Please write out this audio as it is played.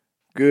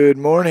Good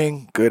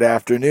morning, good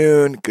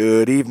afternoon,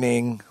 good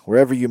evening,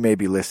 wherever you may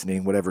be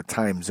listening, whatever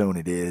time zone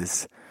it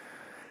is.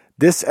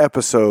 This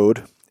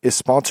episode is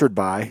sponsored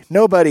by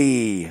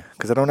nobody,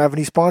 because I don't have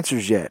any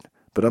sponsors yet,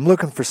 but I'm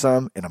looking for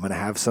some, and I'm going to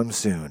have some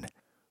soon.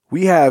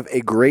 We have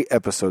a great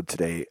episode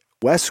today.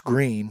 Wes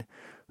Green,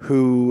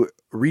 who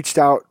reached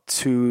out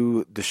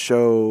to the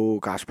show,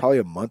 probably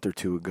a month or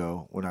two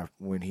ago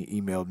when he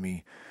emailed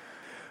me.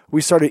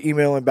 We started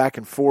emailing back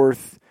and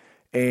forth,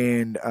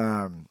 and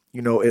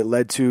it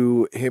led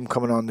to him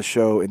coming on the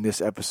show in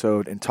this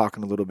episode and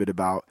talking a little bit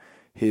about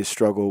his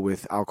struggle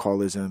with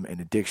alcoholism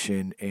and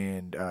addiction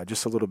and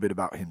just a little bit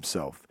about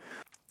himself.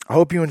 I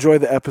hope you enjoy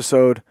the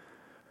episode.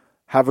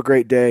 Have a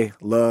great day.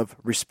 Love,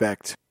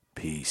 respect,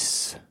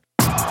 peace.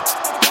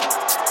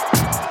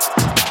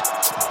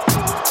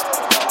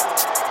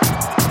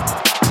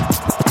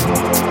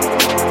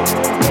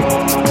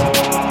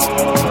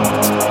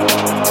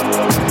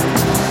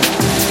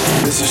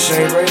 This is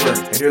Shane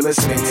Raymer, and you're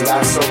listening to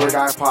That Sober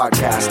Guy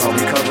podcast on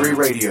Recovery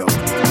Radio.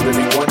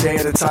 Living one day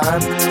at a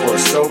time for a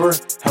sober,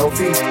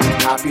 healthy,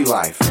 happy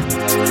life.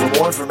 For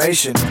more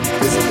information,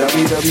 visit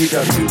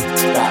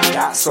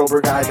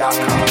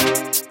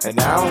www.thatsoberguy.com. And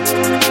now,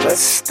 let's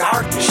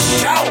start the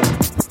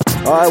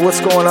show. All right,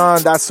 what's going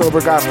on? That Sober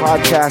Guy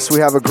podcast. We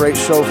have a great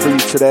show for you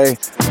today.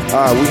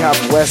 We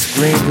have Wes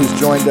Green who's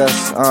joined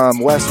us.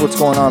 Wes, what's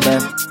going on,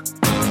 man?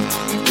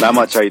 Not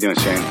much. How you doing,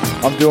 Shane?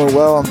 I'm doing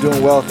well.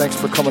 Thanks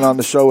for coming on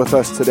the show with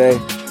us today.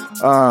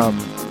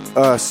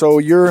 So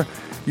you're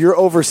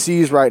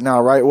overseas right now,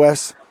 right,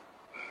 Wes?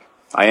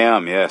 I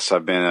am, yes.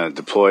 I've been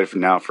deployed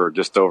for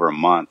just over a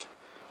month.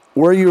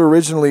 Where are you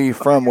originally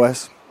from,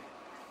 Wes?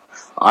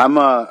 I'm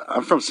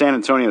from San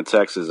Antonio,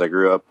 Texas. I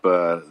grew up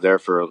there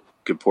for a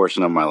good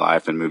portion of my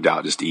life and moved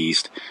out just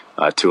east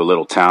to a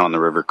little town on the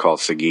river called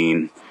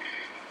Seguin.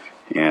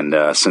 And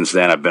since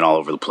then, I've been all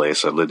over the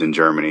place. I've lived in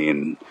Germany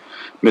and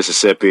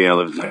Mississippi. I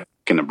lived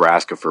in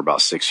Nebraska for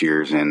about 6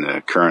 years,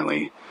 and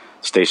currently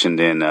stationed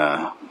in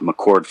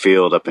McCord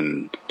Field up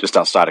in just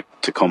outside of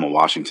Tacoma,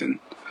 Washington.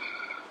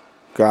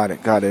 Got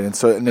it. And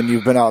then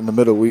you've been out in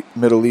the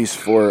Middle East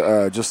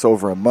for just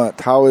over a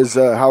month. How is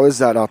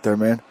that out there,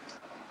 man?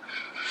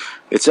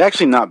 It's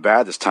actually not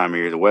bad this time of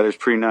year. The weather's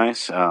pretty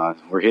nice.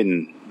 We're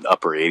hitting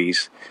upper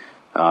 80s.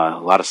 A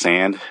lot of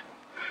sand,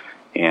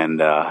 and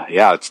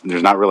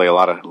there's not really a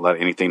lot of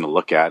anything to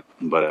look at,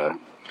 but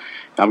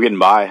I'm getting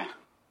by.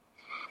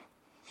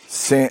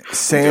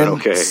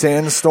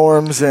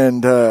 Sandstorms,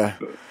 and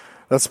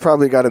that's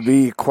probably got to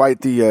be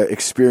quite the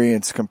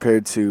experience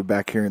compared to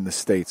back here in the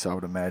States, I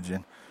would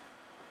imagine.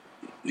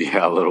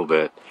 Yeah, a little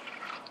bit.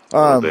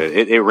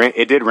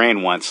 It did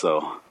rain once,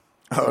 though.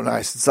 Oh,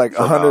 nice. It's like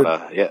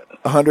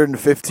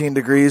 115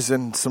 degrees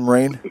and some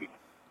rain.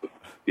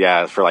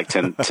 Yeah, for like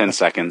 10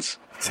 seconds.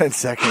 10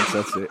 seconds,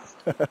 that's it.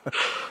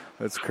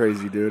 That's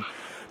crazy, dude.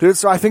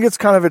 So I think it's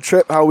kind of a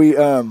trip how we,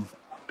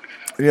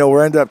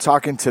 we're ended up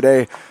talking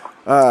today.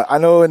 I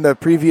know in the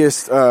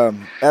previous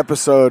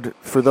episode,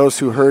 for those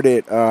who heard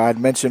it, I'd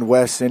mentioned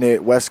Wes in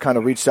it. Wes kind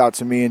of reached out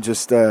to me and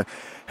just had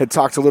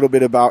talked a little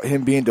bit about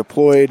him being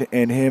deployed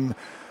and him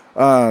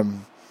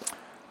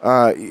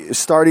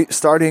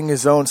starting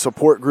his own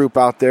support group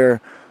out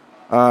there.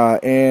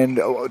 And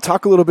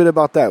talk a little bit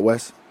about that,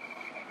 Wes.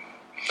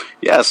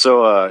 Yeah,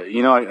 so,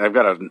 I've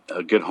got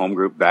a good home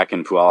group back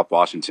in Puyallup,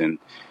 Washington,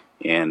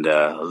 and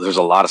there's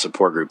a lot of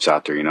support groups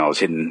out there. I was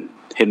hitting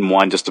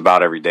one just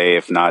about every day,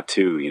 if not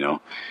two,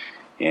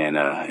 and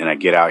I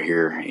get out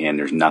here and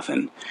there's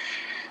nothing.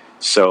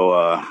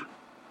 So,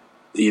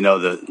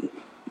 the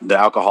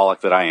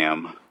alcoholic that I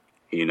am,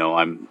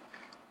 I'm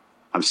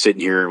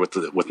sitting here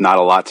with not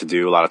a lot to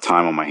do, a lot of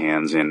time on my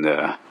hands, and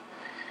I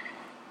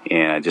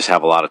just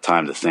have a lot of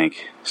time to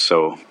think.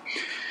 So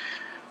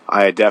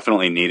I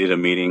definitely needed a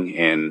meeting,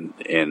 and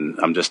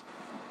I'm just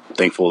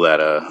thankful that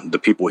the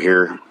people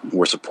here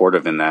were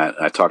supportive in that.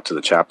 I talked to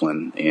the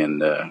chaplain,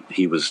 and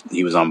he was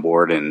on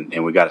board,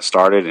 and we got it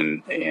started.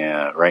 And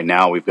right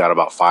now we've got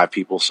about 5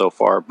 people so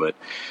far. But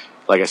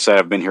like I said,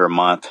 I've been here a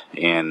month,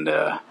 and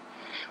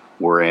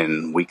we're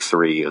in week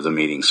 3 of the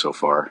meeting so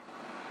far.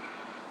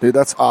 Dude,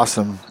 that's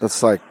awesome.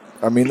 That's like,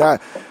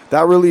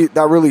 that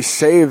really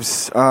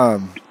saves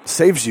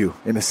you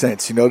in a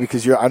sense,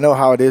 because I know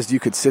how it is. You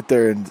could sit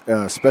there and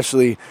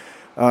especially,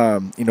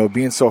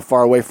 being so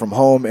far away from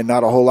home and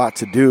not a whole lot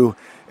to do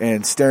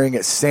and staring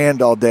at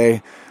sand all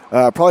day,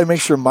 probably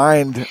makes your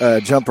mind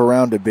jump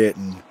around a bit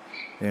and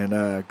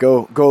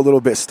go a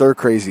little bit stir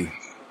crazy.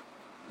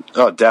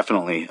 Oh,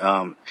 definitely.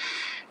 And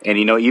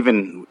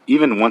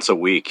even once a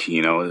week,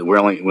 we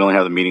only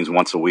have the meetings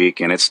once a week,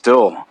 and it's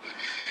still,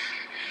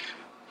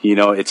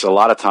 it's a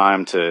lot of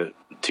time to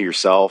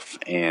yourself,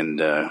 and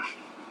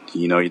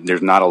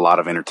there's not a lot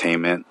of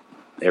entertainment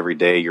every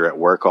day. You're at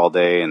work all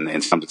day,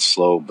 and something's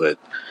slow, but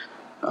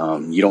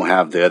you don't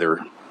have the other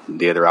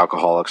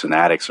alcoholics and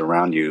addicts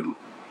around you,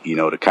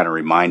 to kind of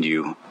remind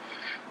you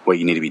what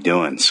you need to be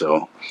doing.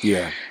 So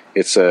yeah,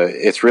 it's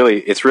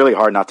really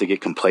hard not to get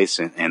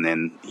complacent and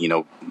then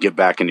get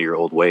back into your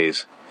old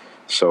ways.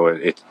 So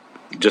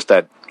just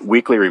that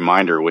weekly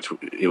reminder, which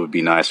it would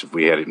be nice if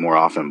we had it more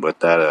often, but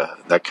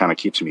that kind of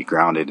keeps me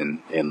grounded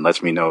and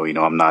lets me know,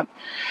 I'm not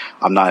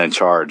in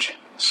charge.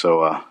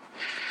 So,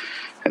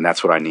 and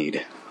that's what I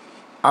need.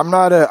 I'm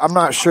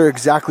not sure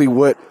exactly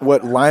what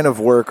line of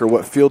work or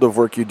what field of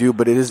work you do,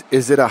 but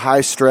is it a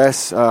high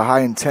stress,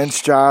 high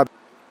intense job?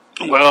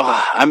 Well,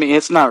 I mean,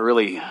 it's not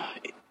really.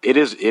 It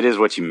is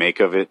what you make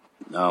of it.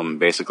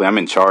 Basically, I'm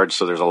in charge,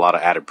 so there's a lot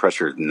of added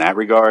pressure in that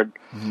regard.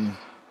 Mm-hmm.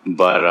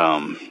 But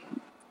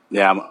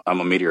yeah, I'm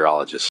a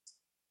meteorologist,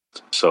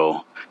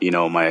 so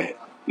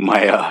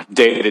my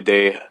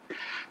day-to-day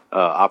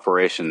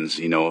operations.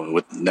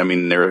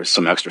 There's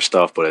some extra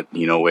stuff, but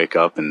wake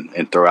up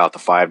and throw out the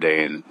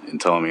 5-day and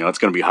tell them it's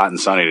going to be hot and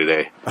sunny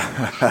today.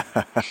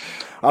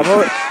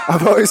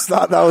 I've always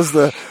thought that was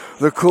the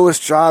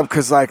coolest job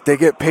because like they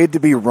get paid to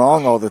be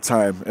wrong all the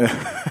time.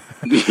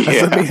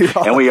 Yeah,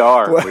 and we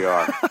are.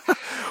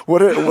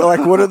 What are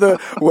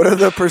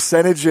the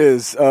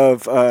percentages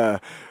of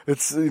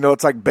it's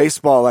it's like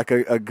baseball, like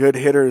a good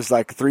hitter is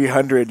like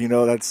 300,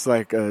 that's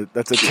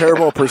a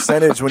terrible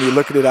percentage when you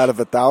look at it out of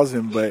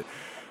 1,000, but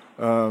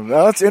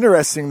that's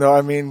interesting though.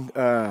 I mean,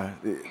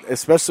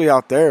 especially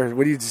out there,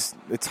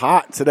 it's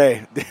hot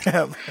today.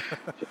 Damn.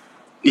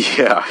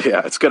 Yeah,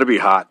 it's going to be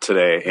hot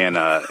today, and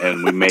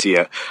we may see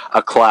a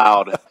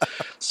cloud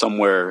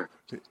somewhere.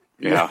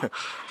 Yeah,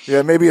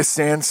 maybe a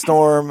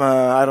sandstorm.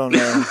 I don't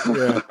know.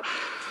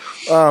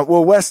 Yeah.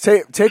 Well, Wes,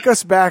 take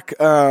us back.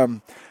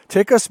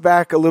 Take us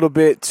back a little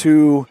bit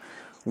to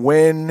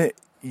when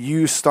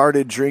you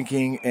started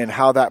drinking and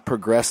how that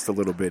progressed a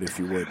little bit, if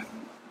you would.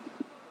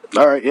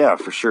 All right. Yeah,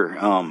 for sure.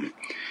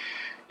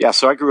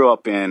 So I grew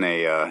up in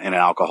an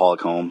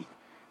alcoholic home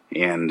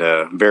and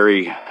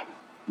very,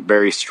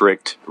 very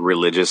strict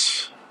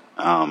religious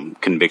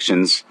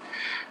convictions.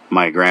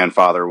 My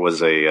grandfather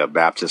was a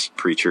Baptist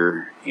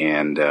preacher,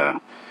 and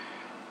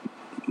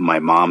my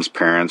mom's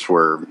parents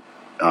were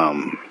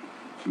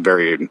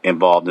very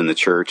involved in the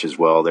church as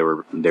well. They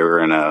were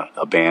in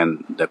a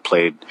band that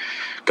played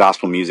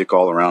gospel music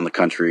all around the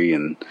country,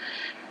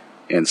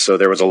 and so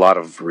there was a lot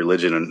of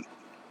religion,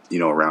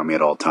 around me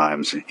at all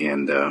times.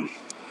 And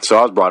so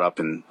I was brought up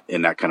in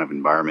that kind of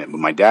environment. But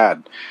my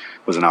dad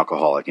was an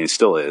alcoholic, and he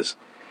still is.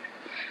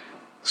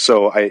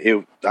 So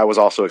I was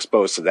also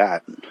exposed to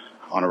that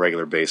on a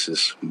regular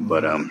basis,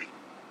 but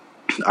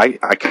I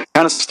kind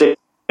of stayed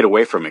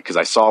away from it because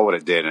I saw what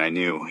it did, and I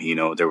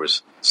knew, there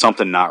was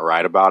something not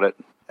right about it,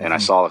 and I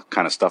saw the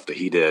kind of stuff that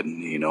he did,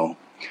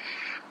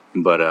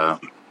 But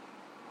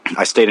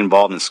I stayed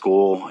involved in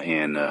school,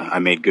 and I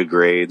made good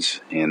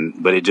grades,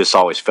 but it just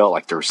always felt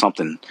like there was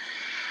something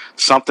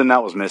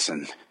that was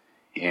missing,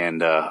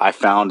 and I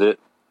found it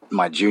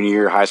my junior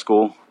year of high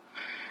school,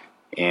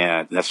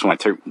 and that's when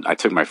I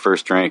took my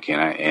first drink,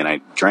 and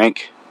I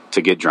drank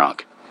to get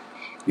drunk.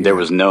 Yeah. There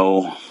was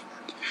no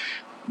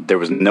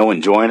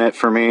enjoying it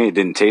for me. It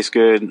didn't taste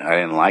good. I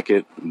didn't like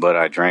it, but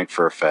I drank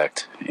for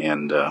effect.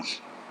 And,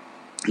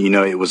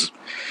 it was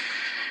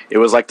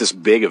like this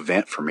big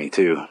event for me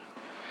too.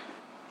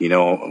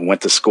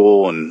 Went to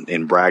school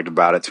and bragged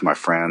about it to my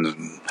friends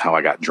and how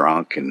I got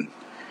drunk, and,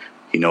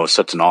 it was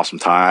such an awesome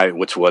time,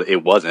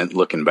 it wasn't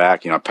looking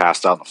back. I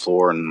passed out on the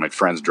floor and my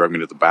friends dragged me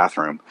to the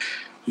bathroom,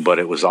 but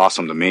it was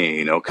awesome to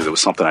me, because it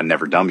was something I'd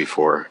never done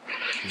before.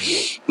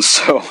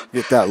 So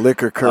get that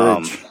liquor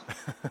courage.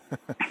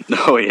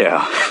 Oh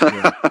yeah.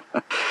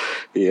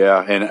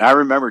 Yeah. And I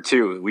remember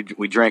too,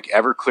 we drank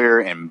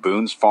Everclear and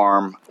Boone's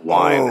Farm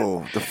wine.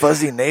 Oh, the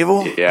fuzzy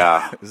navel?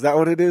 Yeah. Is that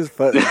what it is?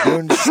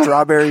 Boone's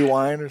strawberry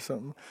wine or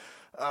something?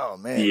 Oh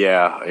man.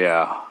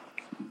 Yeah.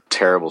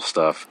 Terrible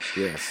stuff.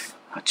 Yes.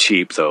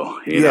 Cheap though,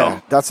 you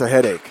know. That's a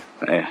headache.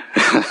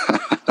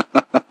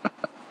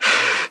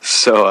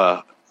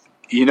 So,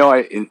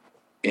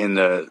 in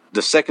the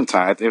second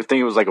time, I think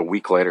it was like a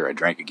week later, I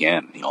drank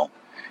again,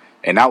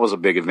 and that was a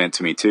big event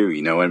to me too,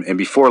 and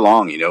before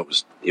long,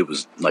 it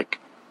was like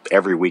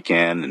every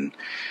weekend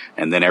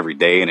and then every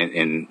day,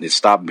 and it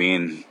stopped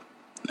being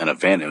an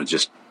event. It was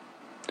just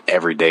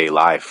everyday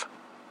life,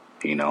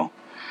 and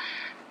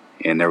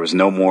there was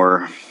no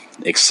more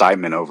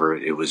excitement over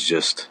it. It was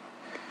just,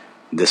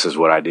 this is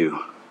what I do,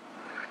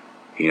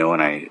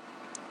 and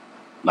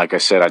like I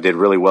said, I did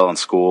really well in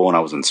school, and I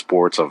was in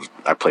sports.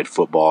 I played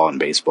football and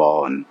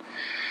baseball, and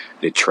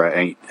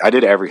I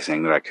did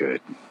everything that I could,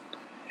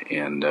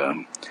 and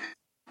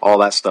all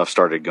that stuff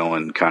started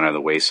going kind of the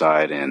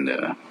wayside. And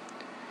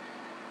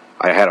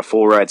I had a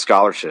full ride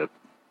scholarship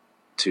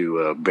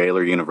to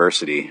Baylor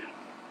University,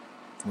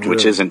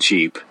 which isn't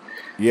cheap.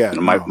 Yeah,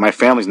 my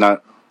family's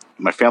not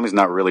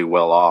really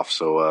well off,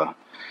 so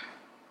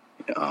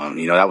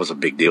that was a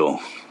big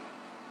deal,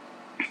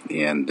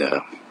 and.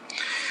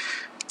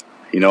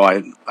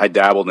 I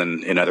dabbled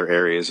in other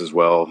areas as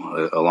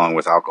well, along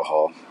with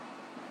alcohol.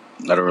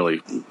 I don't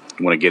really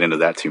want to get into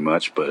that too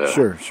much, but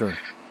sure.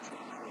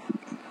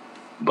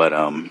 But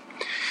I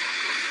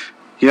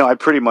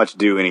pretty much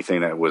do anything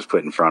that was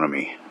put in front of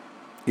me.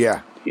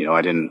 Yeah.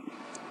 I didn't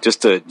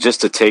just to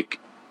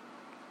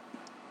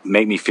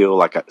make me feel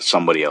like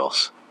somebody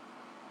else.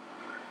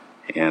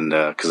 And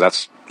because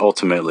that's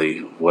ultimately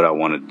what I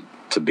wanted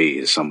to be,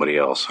 is somebody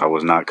else. I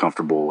was not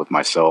comfortable with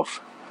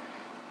myself,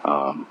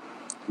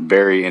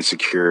 very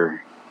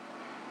insecure,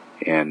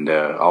 and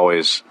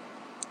always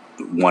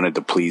wanted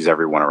to please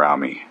everyone around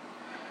me.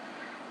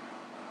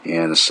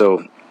 And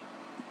so,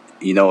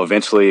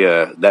 eventually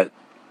that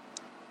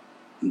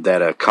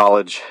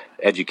college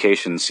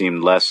education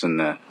seemed less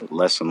and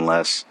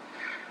less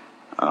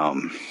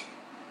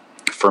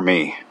for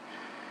me.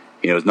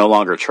 It was no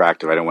longer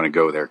attractive. I didn't want to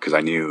go there because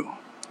I knew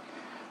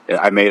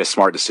I made a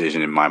smart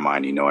decision in my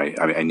mind.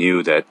 I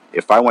knew that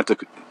if I went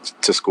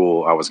to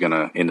school, I was going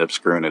to end up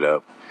screwing it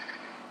up.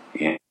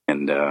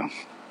 And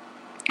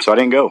so I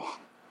didn't go.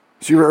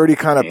 So you were already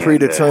kind of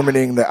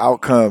predetermining the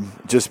outcome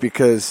just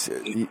because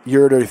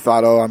you already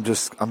thought, oh, I'm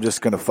just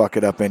going to fuck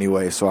it up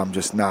anyway. So I'm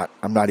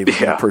not even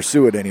going to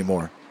pursue it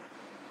anymore.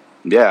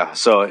 Yeah.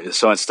 So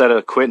instead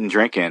of quitting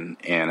drinking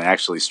and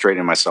actually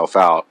straightening myself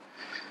out,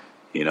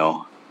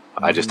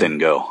 I just didn't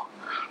go. Wow.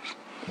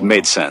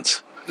 Made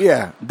sense.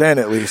 Yeah. Then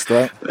at least,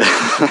 right?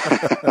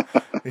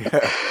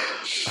 Yeah.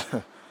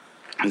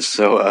 And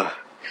so,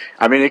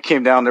 it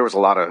came down, there was a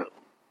lot of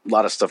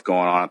stuff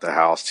going on at the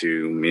house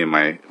too. Me and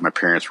my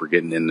parents were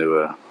getting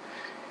into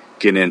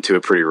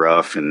it pretty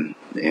rough, and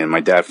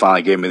my dad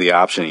finally gave me the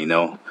option,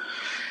 go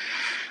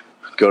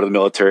to the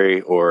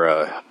military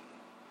or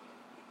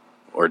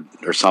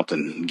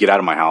something. Get out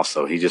of my house,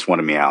 though. He just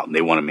wanted me out, and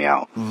they wanted me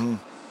out. Mm-hmm.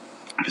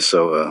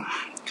 So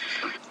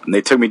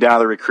they took me down to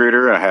the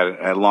recruiter. I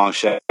had long,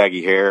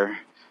 shaggy hair.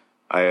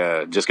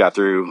 I just got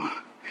through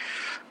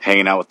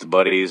hanging out with the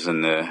buddies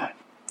and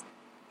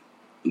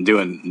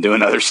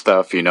doing other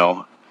stuff,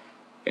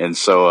 And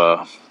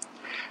so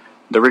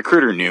the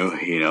recruiter knew,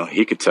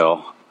 he could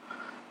tell.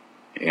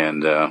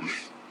 And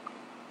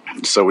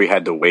so we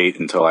had to wait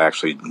until I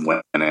actually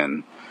went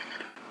in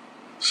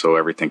so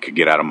everything could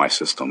get out of my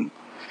system.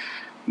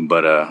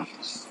 But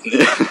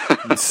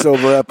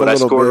sober up a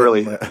little bit.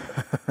 Really,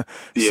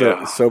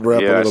 sober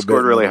up a little bit. I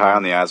scored really high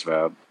on the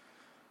ASVAB.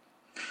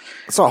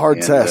 It's a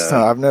hard test,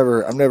 huh? I've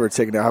never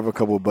taken it. I have a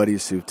couple of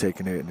buddies who've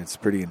taken it, and it's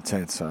pretty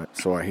intense,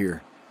 so I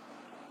hear.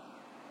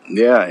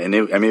 Yeah, and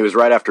it was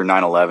right after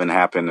 9/11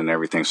 happened and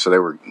everything, so they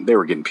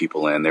were getting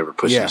people in, they were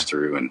pushing us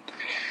through,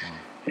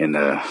 and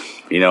I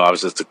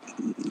was just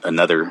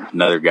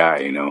another guy,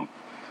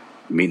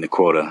 meeting the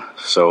quota,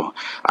 so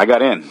I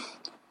got in,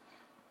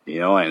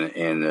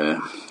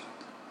 and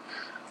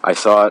I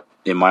thought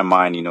in my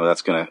mind,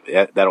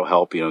 that'll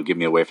help, get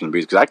me away from the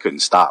booze, because I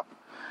couldn't stop.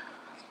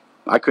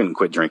 I couldn't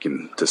quit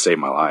drinking to save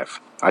my life.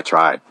 I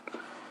tried,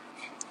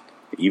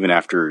 even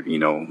after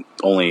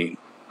only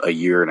a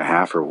year and a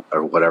half or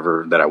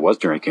whatever that I was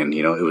drinking,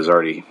 it was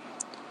already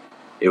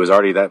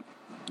that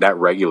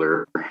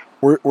regular.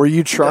 Were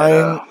you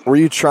trying? Were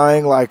you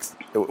trying, like,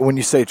 when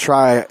you say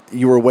try,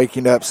 you were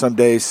waking up some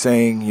days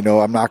saying,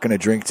 I'm not going to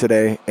drink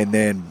today, and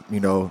then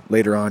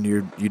later on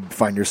you'd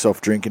find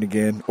yourself drinking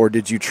again, or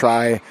did you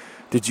try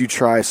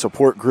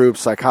support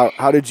groups? Like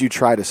how did you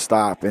try to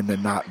stop and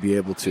then not be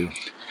able to?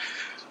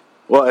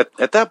 Well,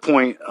 at that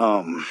point,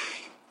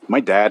 my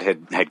dad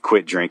had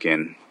quit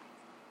drinking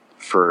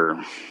for,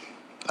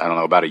 I don't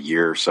know, about a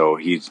year or so.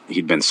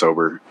 He'd been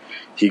sober.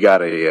 He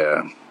got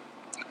a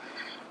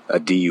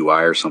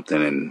DUI or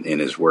something, and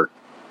his work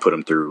put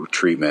him through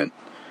treatment.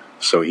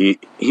 So he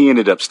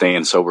ended up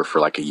staying sober for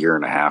like a year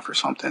and a half or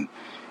something.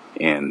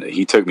 And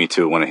he took me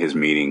to one of his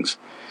meetings,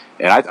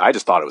 and I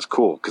just thought it was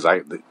cool because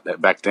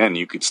back then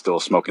you could still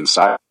smoke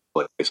inside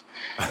the place,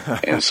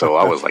 and so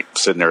I was like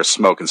sitting there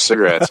smoking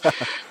cigarettes.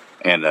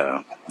 And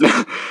and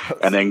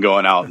then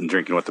going out and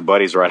drinking with the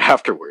buddies right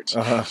afterwards.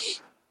 Uh-huh.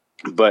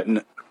 But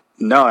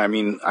no, I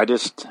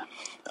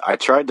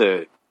tried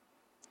to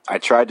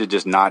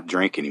just not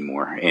drink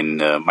anymore. And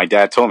my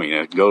dad told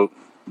me, go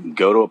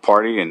to a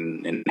party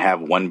and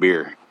have one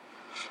beer.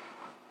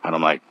 And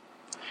I'm like,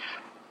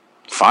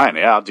 fine,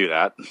 yeah, I'll do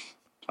that.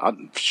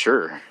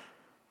 Sure.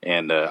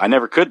 And I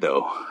never could,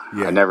 though.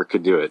 Yeah. I never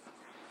could do it.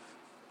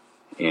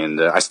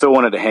 And I still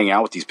wanted to hang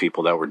out with these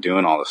people that were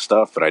doing all this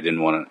stuff, but I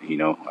didn't want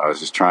to, I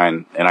was just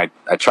trying, and I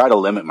try to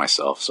limit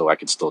myself so I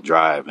could still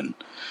drive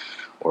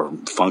or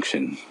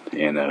function.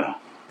 And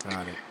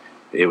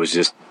it was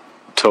just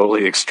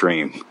totally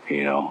extreme,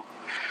 Yeah,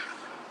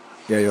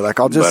 you're like,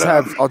 I'll just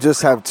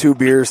have 2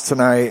 beers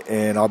tonight,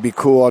 and I'll be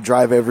cool. I'll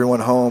drive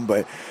everyone home,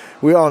 but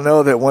we all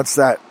know that once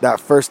that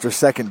first or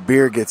second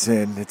beer gets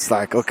in, it's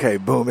like, okay,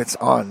 boom, it's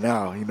on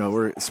now.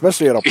 We're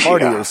especially at a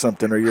party or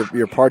something, or you're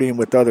partying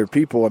with other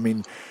people.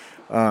 You're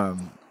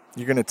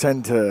going to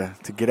tend to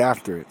get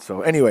after it. So,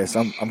 anyways,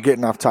 I'm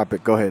getting off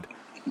topic. Go ahead.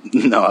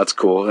 No, that's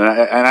cool,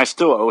 and I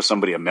still owe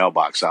somebody a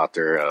mailbox out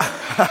there.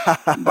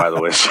 By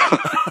the way, so.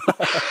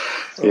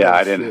 Yeah,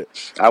 I didn't.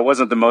 Shit. I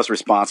wasn't the most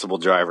responsible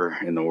driver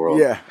in the world.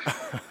 Yeah,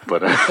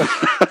 but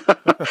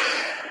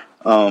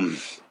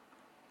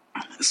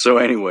So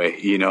anyway,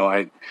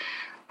 I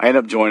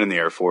ended up joining the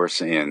Air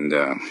Force and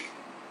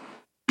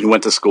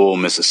went to school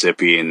in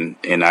Mississippi,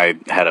 and I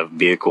had a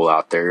vehicle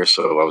out there,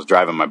 so I was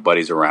driving my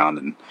buddies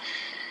around,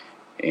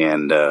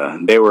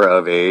 and they were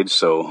of age,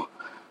 so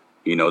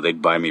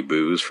they'd buy me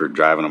booze for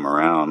driving them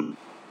around,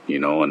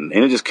 and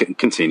it just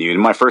continued.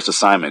 And my first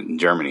assignment in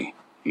Germany,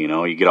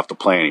 you get off the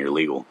plane and you're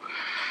legal.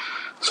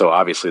 So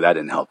obviously that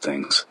didn't help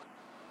things.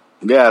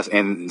 Yes,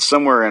 and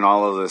somewhere in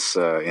all of this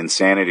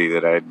insanity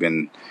that I had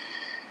been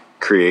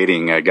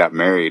creating, I got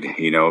married,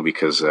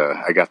 because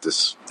I got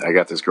this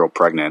girl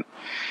pregnant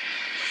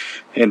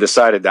and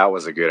decided that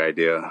was a good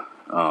idea.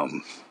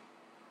 And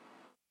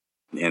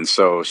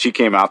so she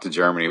came out to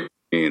Germany,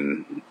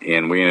 and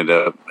we ended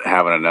up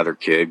having another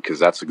kid because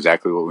that's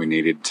exactly what we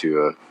needed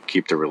to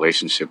keep the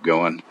relationship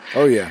going.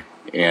 Oh yeah.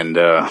 And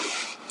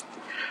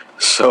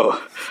so,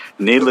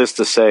 needless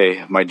to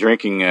say, my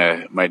drinking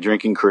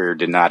career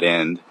did not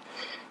end,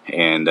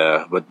 and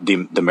but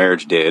the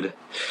marriage did.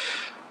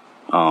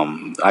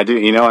 I do,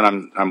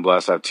 and I'm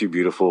blessed. I have two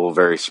beautiful,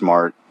 very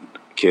smart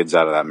kids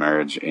out of that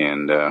marriage,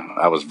 and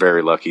I was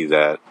very lucky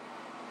that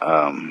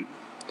I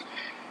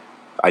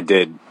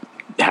did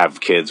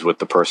have kids with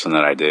the person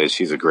that I did.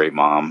 She's a great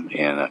mom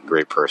and a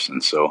great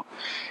person, so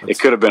it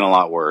could have been a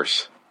lot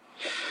worse.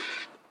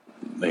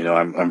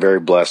 I'm very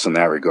blessed in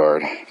that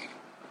regard.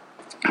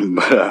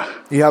 But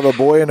you have a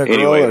boy and a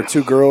girl, or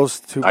two girls,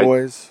 two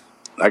boys?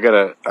 I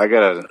got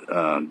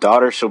a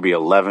daughter. She'll be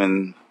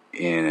 11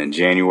 in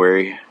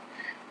January,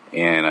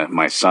 and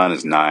my son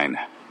is 9.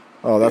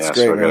 Oh, that's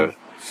great, man.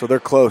 So they're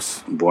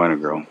close. Boy and a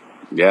girl.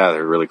 Yeah,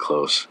 they're really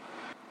close.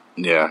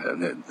 Yeah,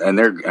 and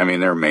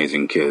they're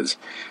amazing kids.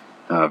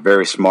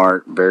 Very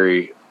smart,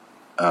 very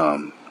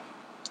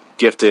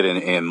gifted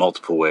in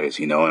multiple ways,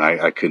 and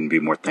I couldn't be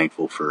more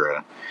thankful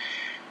for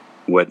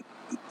what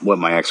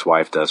my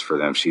ex-wife does for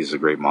them. She's a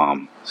great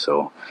mom.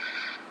 So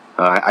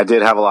I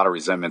did have a lot of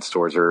resentments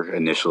towards her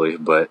initially,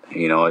 but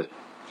it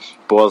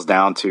boils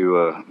down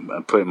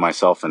to putting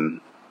myself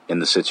in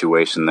the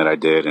situation that I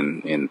did,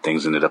 and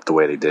things ended up the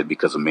way they did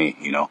because of me.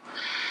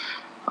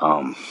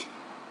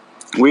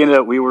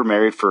 We were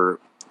married for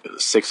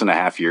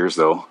 6.5 years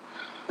though.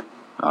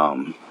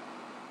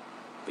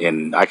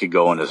 And I could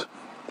go into,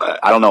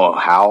 I don't know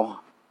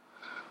how,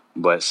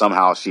 but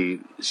somehow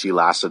she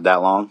lasted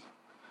that long.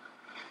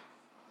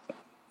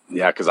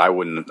 Yeah, because I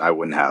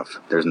wouldn't have.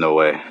 There's no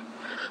way.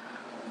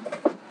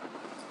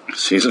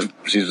 She's a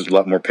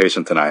lot more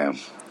patient than I am.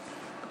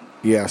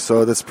 Yeah,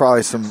 so that's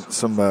probably some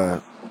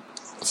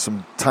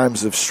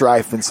times of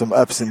strife and some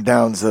ups and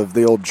downs of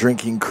the old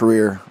drinking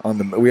career.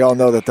 We all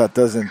know that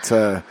doesn't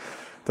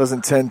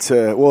tend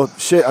to. Well,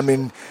 shit. I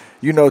mean,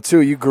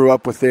 too. You grew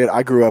up with it.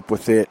 I grew up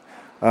with it.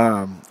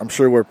 I'm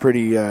sure we're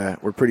pretty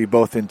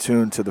both in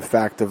tune to the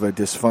fact of a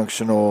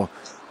dysfunctional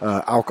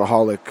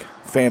alcoholic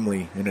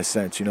family in a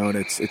sense, and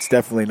it's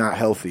definitely not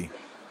healthy.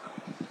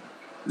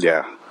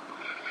 Yeah,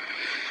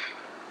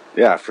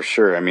 for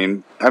sure. I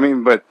mean,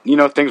 but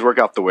things work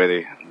out the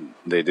way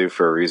they do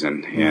for a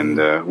reason,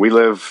 and we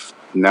live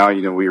now.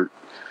 We're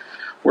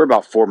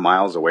about 4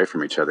 miles away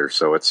from each other,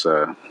 so it's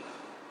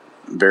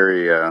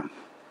very.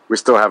 We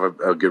still have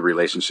a good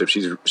relationship.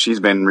 She's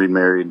been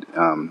remarried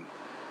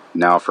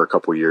now for a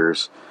couple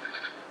years,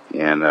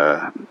 and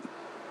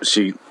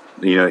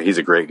he's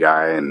a great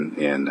guy,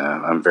 and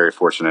I'm very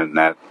fortunate in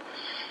that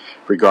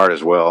regard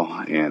as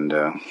well. And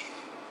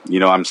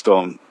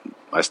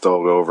I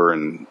still go over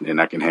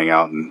and I can hang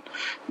out and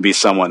be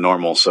somewhat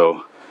normal.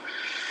 So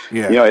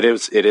yeah, it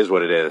is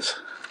what it is.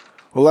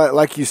 Well,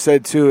 like you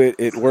said too,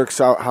 it works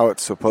out how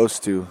it's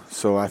supposed to.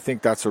 So I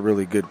think that's a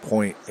really good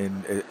point,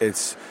 and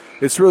it's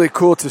really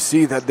cool to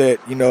see that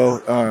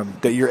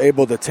that you're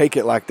able to take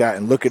it like that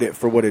and look at it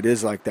for what it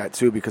is like that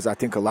too, because I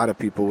think a lot of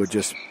people would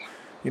just,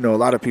 a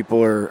lot of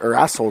people are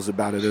assholes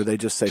about it, or they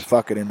just say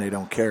fuck it and they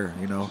don't care,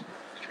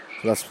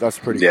 So that's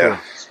pretty cool.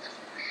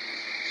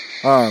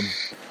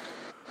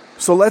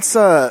 So let's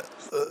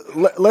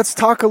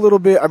talk a little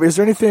bit. I mean, is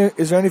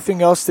there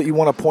anything else that you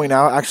want to point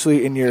out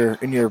actually in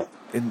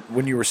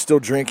when you were still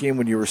drinking,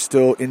 when you were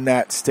still in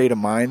that state of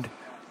mind?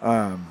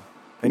 Man,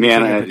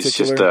 it's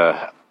just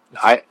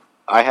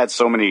I had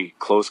so many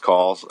close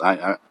calls.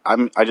 I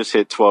just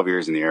hit 12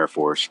 years in the Air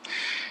Force,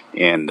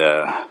 and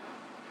I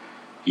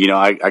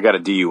got a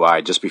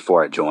DUI just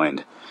before I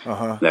joined.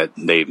 That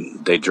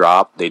they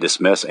dropped, they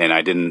dismissed, and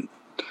I didn't.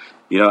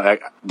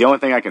 The only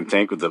thing I can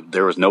think of,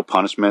 there was no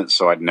punishment,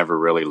 so I'd never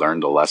really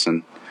learned a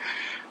lesson,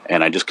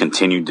 and I just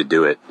continued to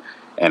do it.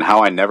 And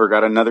how I never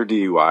got another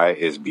DUI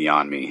is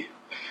beyond me.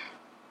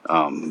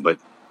 But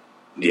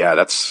yeah,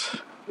 that's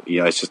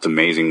it's just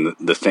amazing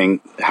the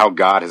thing how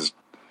God has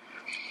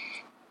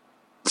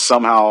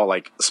somehow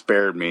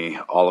spared me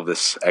all of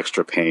this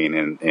extra pain,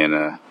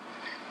 and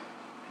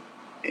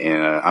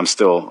I'm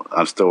still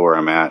where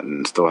I'm at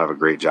and still have a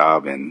great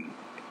job, and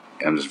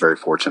I'm just very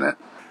fortunate.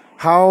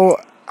 How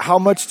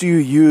much do you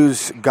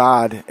use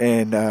God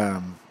and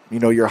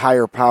your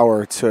higher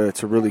power to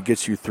really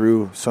get you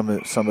through some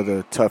of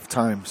the tough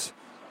times?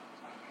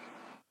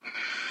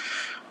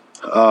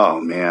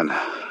 Oh man,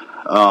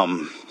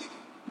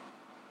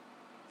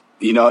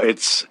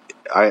 it's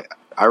I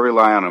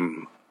rely on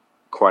him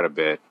quite a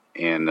bit,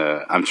 and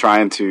I'm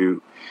trying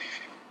to.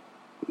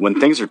 When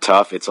things are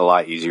tough, it's a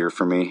lot easier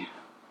for me.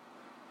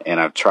 and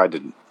I've tried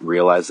to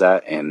realize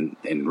that and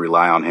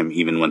rely on him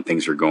even when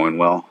things are going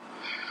well.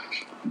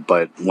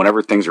 But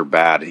whenever things are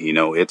bad,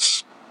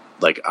 it's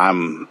like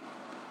I'm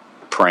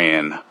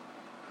praying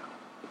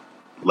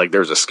like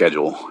there's a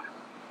schedule,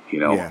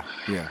 Yeah.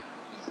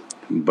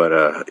 But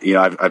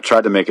I've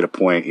tried to make it a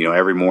point,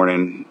 every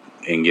morning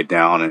and get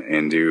down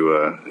and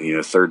do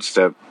third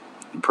step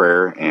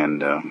prayer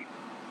and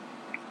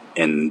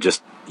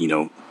just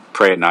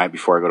pray at night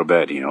before I go to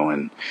bed,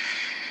 and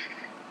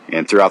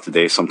throughout the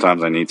day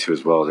sometimes I need to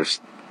as well. There's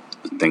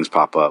things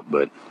pop up,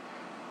 but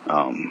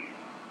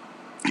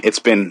it's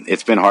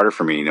been harder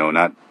for me,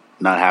 not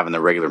having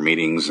the regular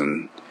meetings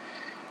and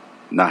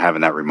not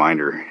having that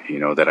reminder,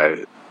 that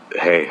I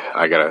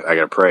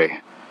gotta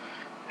pray.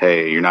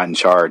 Hey, you're not in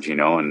charge,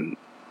 and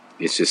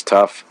it's just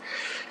tough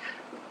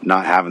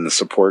not having the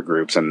support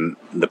groups and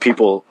the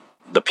people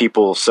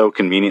so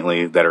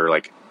conveniently that are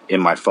like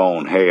in my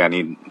phone. Hey, I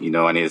need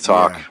to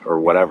talk or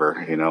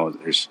whatever,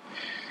 there's,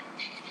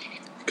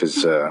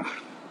 cause,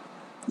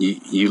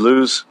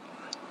 you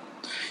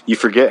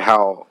forget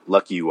how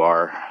lucky you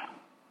are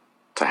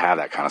to have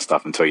that kind of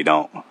stuff until you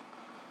don't.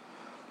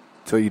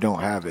 Until you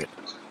don't have it.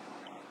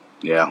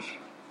 Yeah.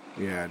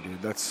 Yeah,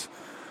 dude, that's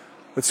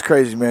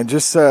crazy, man.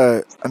 Just,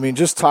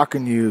 just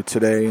talking to you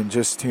today and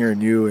just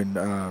hearing you and,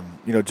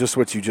 just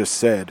what you just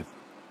said,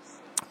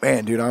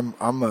 man, dude,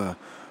 I'm a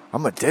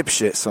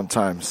dipshit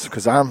sometimes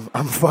because I'm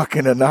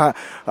fucking I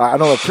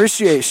don't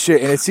appreciate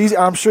shit. And it's easy.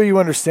 I'm sure you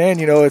understand,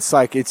 it's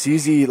like, it's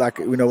easy. Like,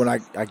 when I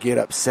get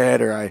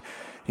upset or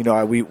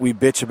we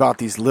bitch about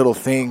these little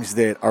things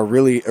that are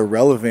really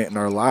irrelevant in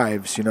our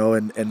lives,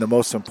 and the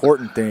most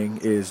important thing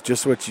is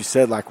just what you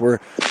said. Like we're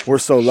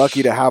so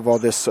lucky to have all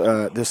this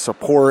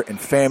support and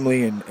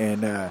family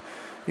and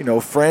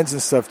friends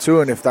and stuff too.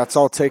 And if that's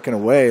all taken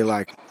away,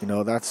 like,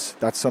 that's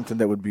something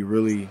that would be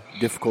really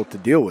difficult to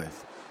deal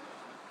with.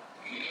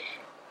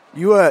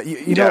 Yeah,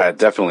 it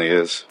definitely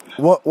is.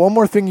 One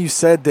more thing you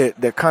said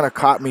that kind of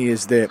caught me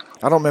is that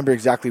I don't remember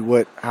exactly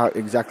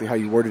how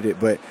you worded it,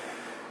 but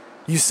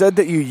you said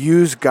that you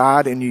use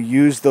God and you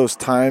use those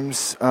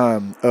times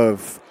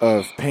of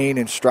pain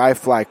and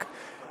strife. Like,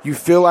 do you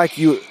feel like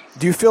you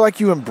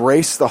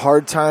embrace the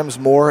hard times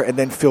more and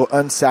then feel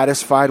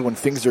unsatisfied when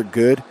things are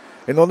good?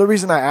 And the only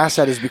reason I ask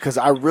that is because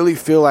I really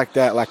feel like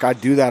that. Like I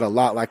do that a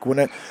lot. Like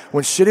when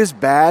shit is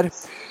bad,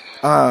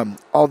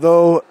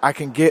 although I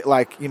can get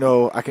I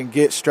can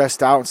get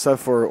stressed out and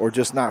stuff or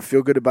just not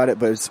feel good about it,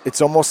 but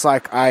it's almost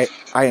like I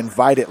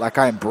invite it, like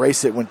I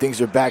embrace it when things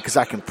are bad because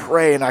I can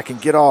pray and I can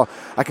get all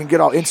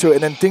into it.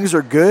 And then things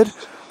are good,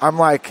 I'm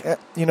like,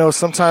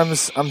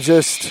 sometimes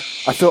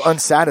I feel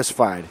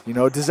unsatisfied.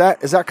 Is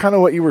that kind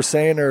of what you were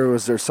saying, or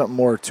was there something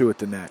more to it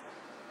than that?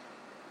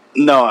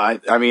 No,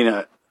 I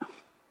mean,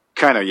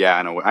 kind of, yeah.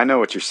 I know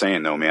what you're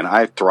saying, though, man.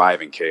 I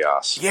thrive in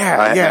chaos. Yeah,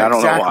 I don't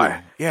exactly. know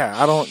why.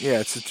 Yeah,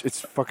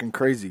 it's fucking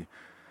crazy.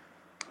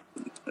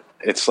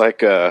 It's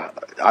like I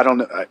don't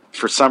know.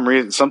 For some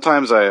reason,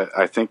 sometimes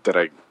I think that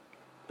I,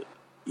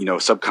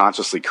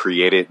 subconsciously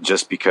create it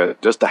just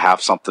to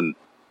have something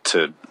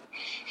to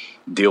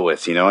deal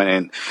with,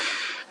 And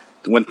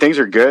when things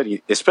are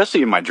good,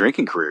 especially in my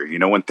drinking career,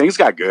 when things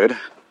got good,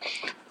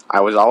 I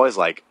was always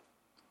like,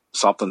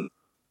 something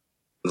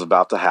is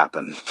about to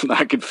happen.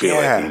 I could feel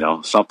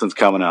it, something's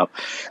coming up.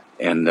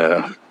 And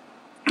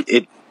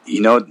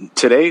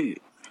today,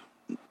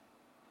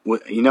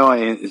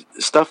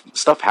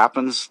 stuff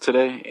happens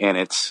today, and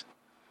it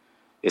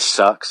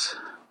sucks,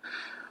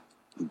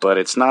 but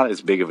it's not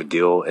as big of a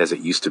deal as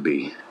it used to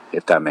be,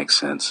 if that makes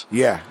sense.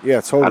 Yeah,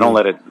 totally. I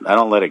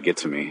don't let it get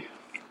to me.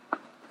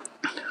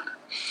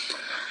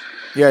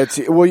 Yeah,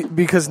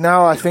 because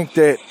now I think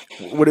that,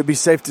 would it be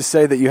safe to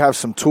say that you have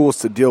some tools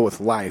to deal with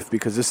life?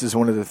 Because this is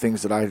one of the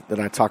things that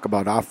I talk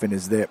about often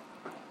is that,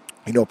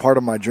 part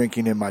of my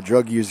drinking and my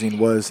drug using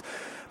was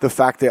the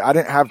fact that I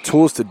didn't have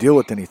tools to deal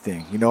with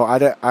anything.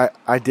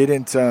 I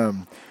didn't.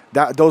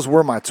 Those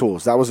were my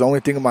tools. That was the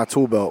only thing in my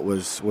tool belt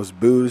was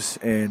booze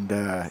and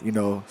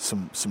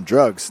some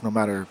drugs. No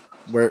matter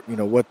where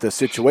what the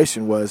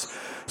situation was.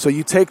 So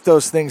you take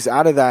those things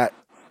out of that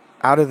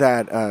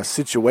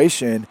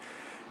situation.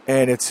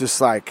 And it's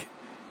just like,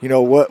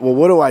 what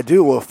do I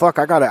do? Well, fuck,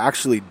 I got to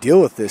actually deal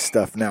with this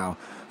stuff now.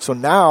 So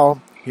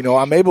now,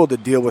 I'm able to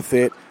deal with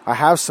it. I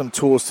have some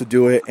tools to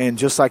do it. And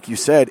just like you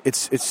said,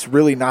 it's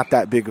really not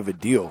that big of a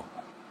deal.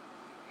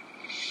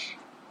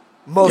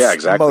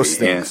 Most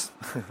things.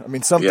 I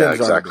mean, some things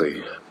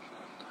exactly.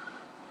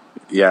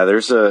 Yeah,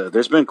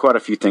 there's been quite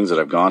a few things that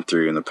I've gone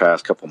through in the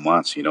past couple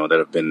months, that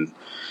have been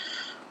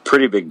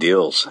pretty big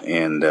deals.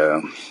 And,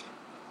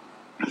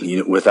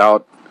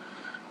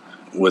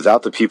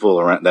 without the people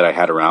that I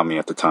had around me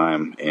at the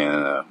time,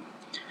 and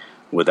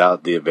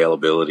without the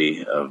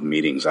availability of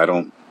meetings, I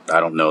don't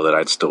know that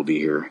I'd still be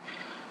here.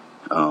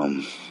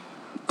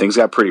 Things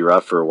got pretty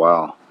rough for a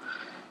while,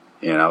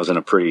 and I was in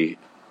a pretty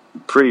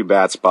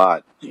bad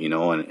spot,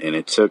 and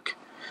it took,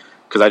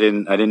 because I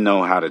didn't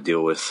know how to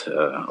deal with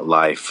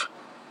life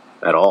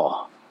at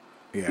all.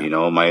 Yeah.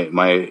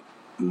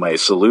 My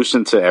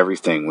solution to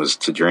everything was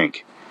to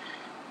drink,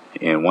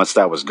 And once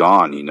that was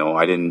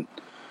gone,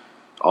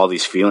 all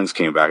these feelings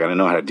came back. I didn't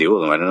know how to deal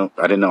with them.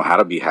 I didn't know how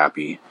to be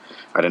happy.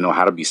 I didn't know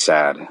how to be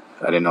sad.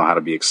 I didn't know how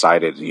to be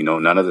excited.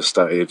 None of this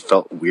stuff, it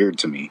felt weird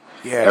to me.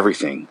 Yeah.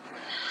 Everything.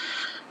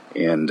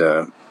 And,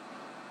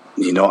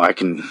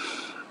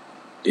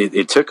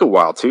 it took a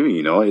while too,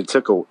 it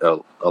took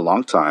a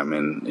long time,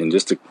 and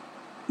just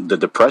the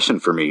depression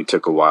for me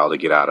took a while to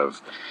get out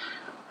of,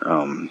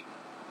 and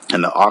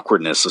the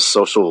awkwardness, the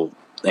social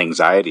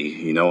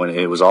anxiety, and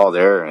it was all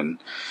there, and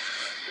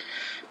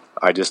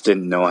I just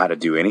didn't know how to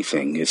do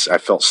anything. I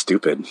felt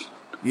stupid.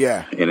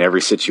 Yeah. In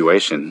every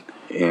situation.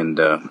 And,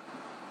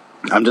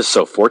 I'm just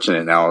so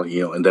fortunate now,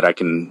 that I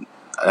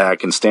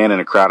can stand in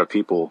a crowd of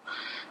people,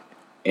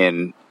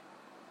 and,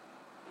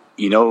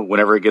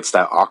 whenever it gets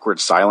that awkward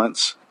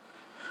silence,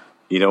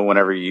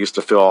 whenever you used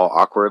to feel all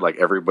awkward, like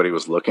everybody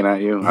was looking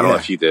at you. I don't know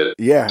if you did it.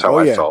 Yeah. That's how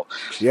I felt.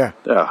 Yeah.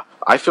 Yeah.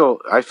 I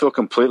feel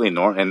completely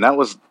normal. And that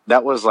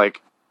was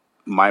like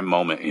my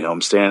moment,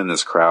 I'm standing in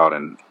this crowd,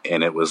 and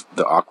it was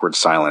the awkward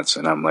silence.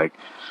 And I'm like,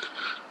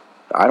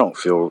 I don't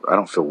feel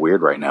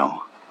weird right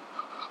now.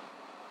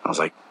 I was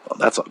like, well,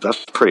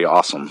 that's pretty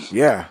awesome.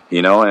 Yeah.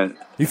 And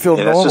you feel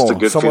and normal, that's just a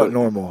good somewhat feeling.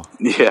 Normal.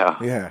 Yeah.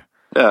 Yeah.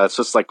 Yeah. It's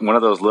just like one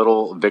of those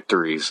little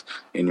victories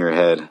in your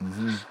head.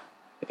 Mm-hmm.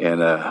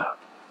 And,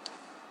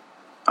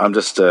 I'm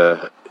just,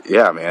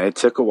 yeah, man, it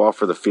took a while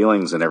for the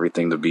feelings and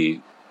everything to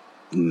be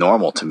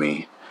normal to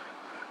me.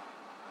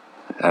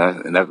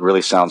 And that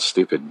really sounds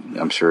stupid,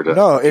 I'm sure,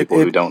 to people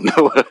who don't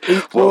know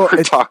what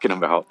we're talking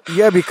about.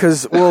 Yeah,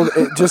 because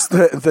just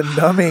the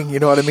numbing, you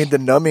know what I mean? The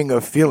numbing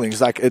of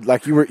feelings, like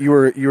you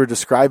were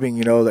describing,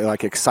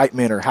 like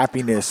excitement or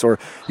happiness, or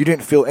you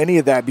didn't feel any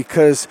of that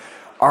because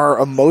our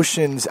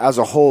emotions as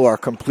a whole are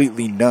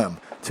completely numb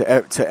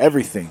to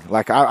everything.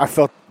 Like I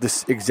felt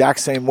this exact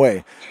same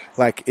way.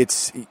 Like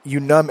you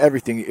numb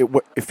everything.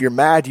 If you're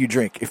mad, you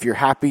drink. If you're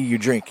happy, you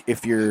drink.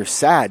 If you're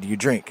sad, you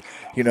drink.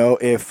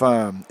 If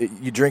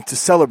you drink to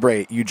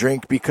celebrate, you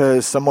drink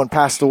because someone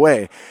passed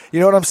away. You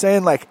know what I'm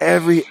saying? Like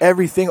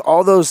everything,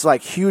 all those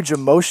like huge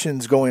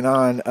emotions going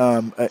on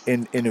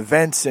in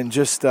events and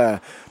just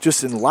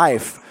in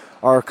life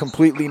are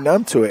completely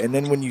numb to it. And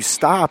then when you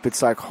stop,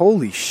 it's like,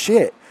 holy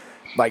shit.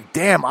 Like,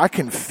 damn, I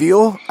can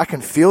feel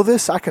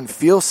this. I can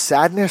feel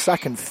sadness. I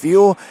can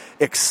feel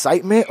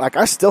excitement. Like,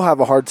 I still have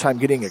a hard time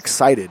getting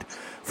excited.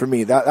 For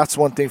me, that's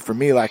one thing for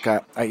me. Like,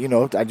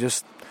 I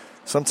just,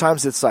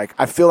 sometimes it's like,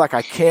 I feel like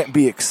I can't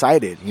be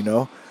excited,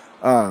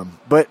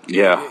 but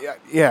yeah.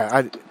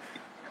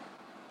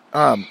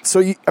 So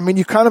you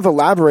kind of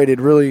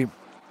elaborated really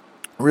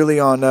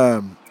on,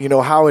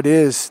 how it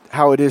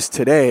is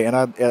today. And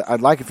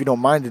I'd like, if you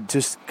don't mind, to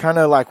just kind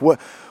of like what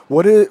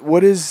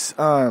is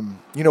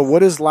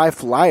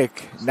life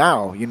like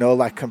now,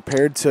 like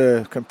compared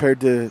to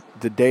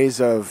the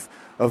days of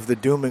the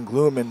doom and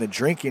gloom and the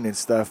drinking and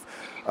stuff.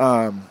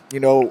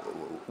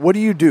 What do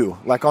you do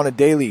like on a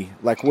daily,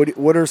 like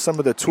what are some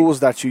of the tools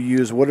that you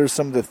use? What are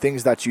some of the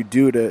things that you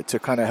do to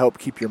kind of help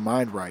keep your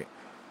mind right?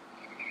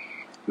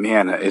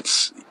 Man,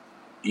 it's,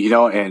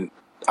 and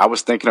I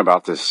was thinking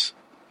about this,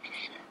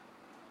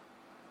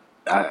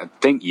 I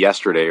think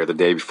yesterday or the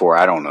day before,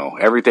 I don't know.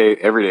 Every day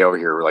over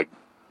here, we're like,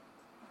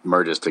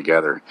 merges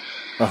together.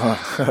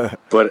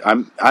 But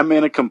I'm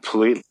in a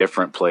completely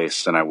different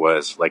place than I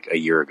was like a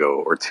year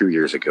ago or 2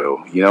 years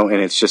ago, and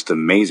it's just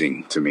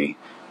amazing to me.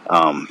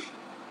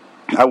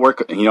 I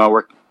work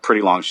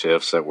pretty long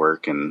shifts at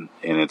work, and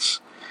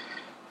it's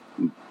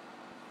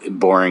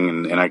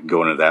boring, and I can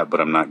go into that, but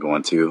I'm not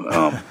going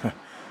to.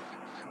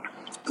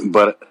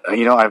 But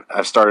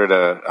I've started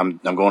I'm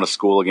going to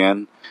school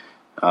again.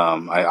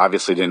 I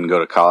obviously didn't go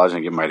to college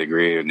and get my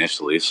degree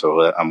initially,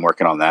 so I'm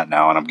working on that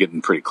now, and I'm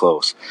getting pretty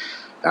close,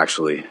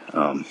 actually.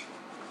 And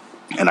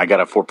I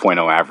got a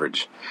 4.0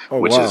 average,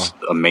 which is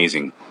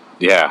amazing.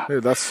 Yeah.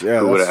 Dude,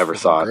 who would have ever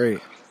thought? Great.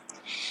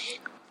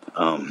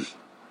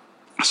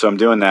 So I'm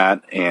doing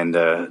that, and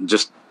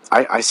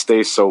I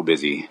stay so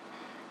busy,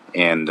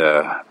 and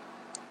I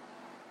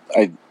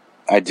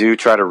do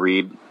try to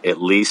read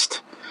at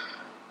least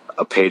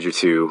a page or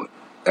two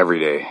every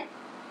day.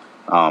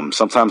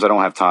 Sometimes I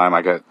don't have time.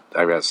 I've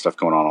got stuff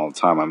going on all the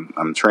time.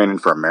 I'm training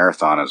for a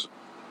marathon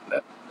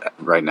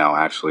right now,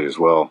 actually, as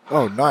well.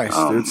 Oh, nice,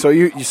 dude. So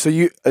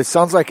you it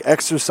sounds like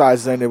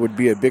exercise then it would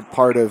be a big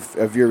part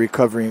of your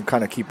recovery and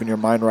kind of keeping your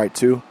mind right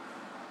too.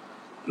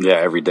 Yeah,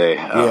 every day.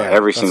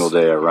 Every single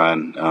day I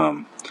run.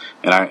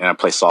 And I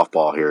play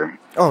softball here.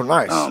 Oh,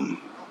 nice.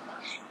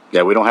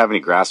 Yeah, we don't have any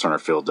grass on our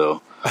field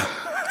though.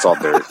 It's all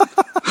dirt.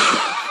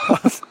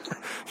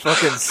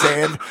 Fucking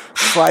sand,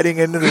 sliding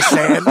into the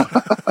sand.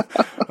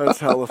 That's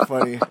hella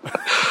funny.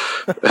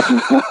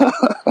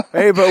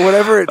 Hey, but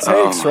whatever it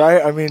takes,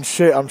 right? I mean,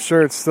 shit, I'm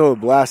sure it's still a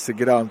blast to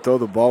get out and throw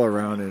the ball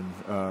around.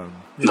 And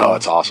no,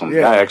 it's awesome.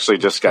 Yeah, I actually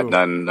just got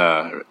done.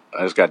 I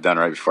just got done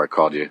right before I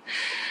called you.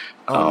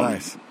 Oh,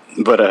 nice.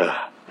 But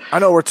I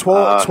know we're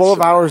 12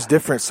 hours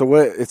different. So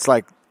what? It's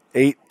like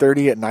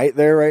 8:30 at night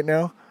there right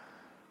now.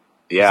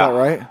 Yeah, is that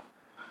right?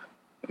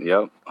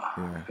 Yep.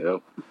 Yeah.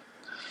 Yep.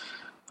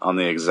 on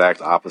the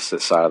exact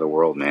opposite side of the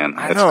world, man.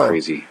 I That's know.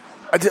 crazy.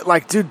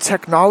 Dude,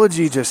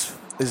 technology just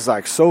is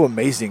like so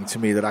amazing to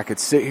me that I could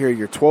sit here.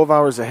 You're 12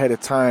 hours ahead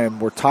of time.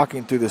 We're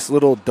talking through this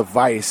little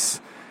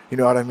device. You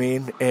know what I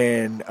mean?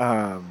 And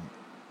I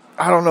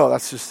don't know.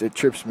 That's just, it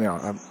trips me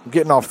out. I'm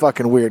getting all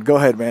fucking weird. Go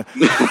ahead, man.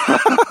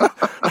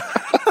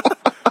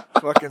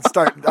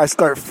 I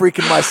start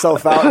freaking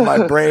myself out in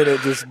my brain.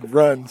 It just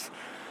runs.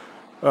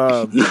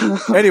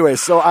 Anyway,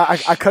 so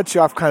I cut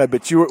you off kind of,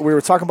 but we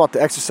were talking about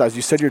the exercise.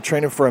 You said you're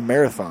training for a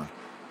marathon.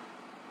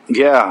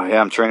 Yeah,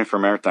 I'm training for a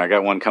marathon. I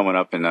got one coming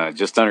up in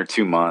just under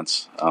 2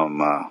 months.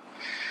 And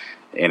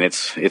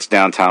it's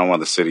downtown, one of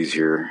the cities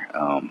here.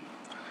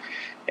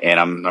 And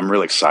I'm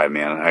really excited,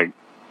 man.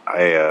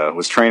 I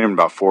was training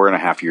about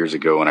 4.5 years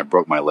ago, and I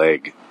broke my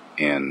leg,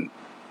 and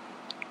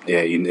yeah,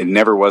 it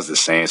never was the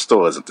same. It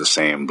still isn't the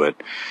same, but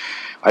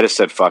I just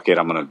said, fuck it.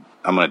 I'm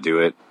gonna do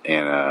it.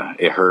 And,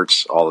 it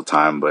hurts all the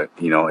time, but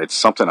it's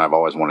something I've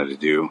always wanted to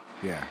do.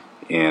 Yeah.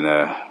 And,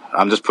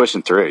 I'm just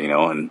pushing through it,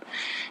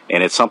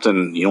 and it's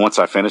something, once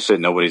I finish it,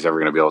 nobody's ever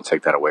going to be able to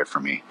take that away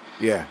from me.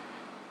 Yeah.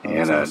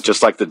 And awesome.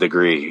 Just like the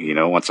degree,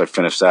 once I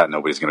finish that,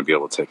 nobody's going to be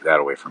able to take that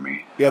away from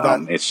me.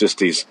 Yeah. It's just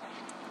these.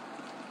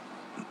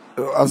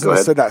 I was going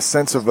to say that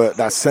sense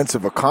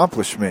of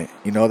accomplishment,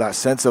 that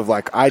sense of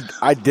like,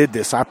 I did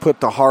this, I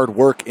put the hard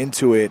work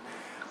into it,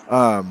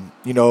 and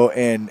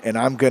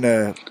I'm going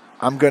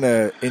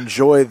to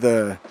enjoy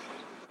the,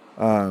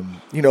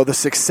 the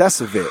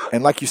success of it.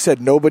 And like you said,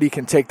 nobody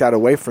can take that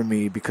away from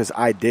me because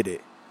I did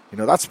it.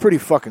 That's pretty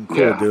fucking cool,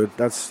 yeah. Dude.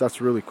 That's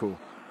really cool.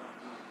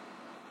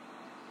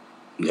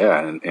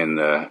 Yeah.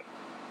 And I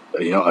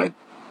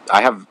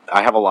have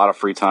a lot of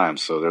free time.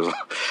 So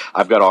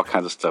I've got all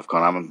kinds of stuff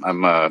going on.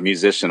 I'm a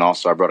musician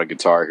also. I brought a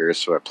guitar here.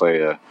 So I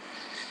play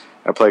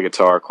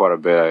guitar quite a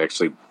bit. I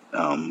actually,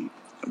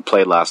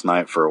 played last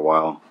night for a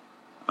while.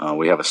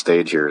 We have a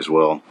stage here as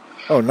well.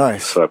 Oh,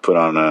 nice. So I put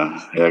on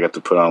I got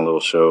to put on a little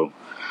show.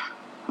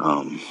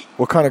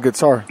 What kind of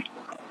guitar?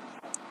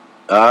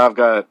 I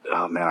got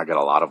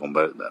a lot of them,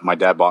 but my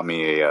dad bought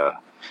me a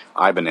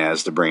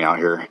Ibanez to bring out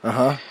here.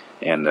 Uh-huh.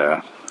 And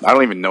I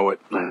don't even know it.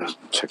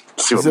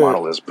 See what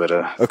model is, but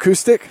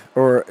acoustic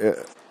or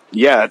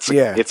yeah,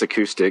 it's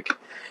acoustic.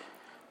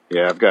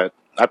 Yeah,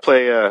 I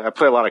play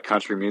a lot of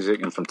country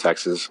music. I'm from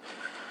Texas.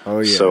 Oh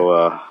yeah.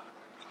 So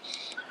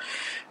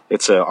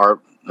it's a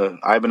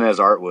Ibanez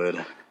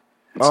Artwood.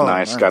 It's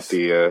nice. Got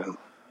the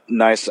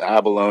nice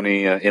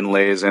abalone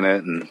inlays in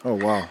it, and oh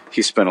wow,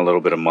 he spent a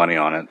little bit of money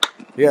on it.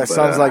 Yeah, it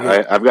sounds like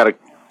it. I've got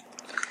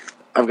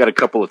a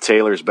couple of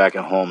Taylors back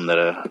at home that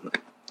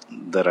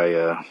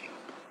I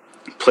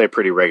play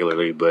pretty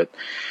regularly, but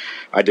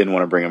I didn't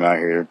want to bring them out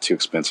here; too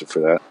expensive for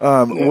that.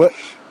 Yeah.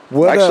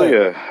 What?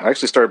 I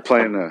actually started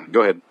playing.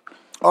 Go ahead.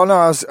 Oh no,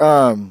 I was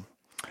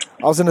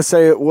going to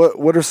say,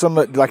 what are some,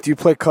 like, do you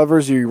play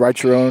covers, or you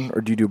write your own,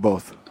 or do you do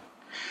both?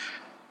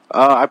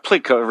 I play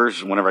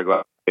covers whenever I go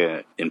out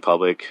in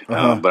public,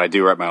 but I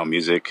do write my own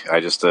music. I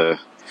just I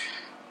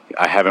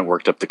haven't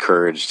worked up the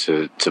courage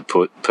to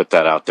put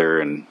that out there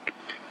and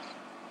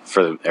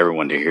for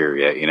everyone to hear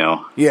yet.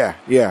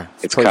 Yeah.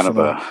 It's kind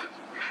of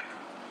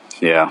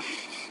yeah.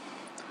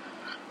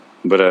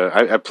 But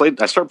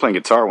I started playing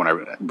guitar when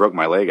I broke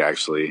my leg,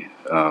 actually,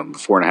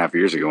 4.5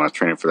 years ago when I was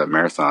training for that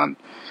marathon.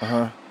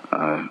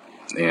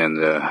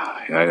 And I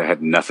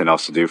had nothing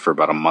else to do for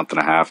about a month and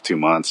a half, 2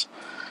 months.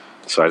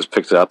 So I just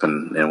picked it up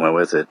and went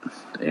with it,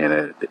 and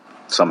it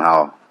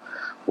somehow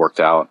worked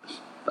out.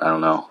 I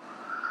don't know.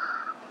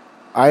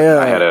 I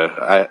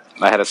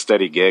had a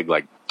steady gig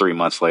like 3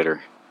 months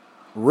later.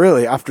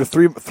 Really? After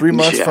three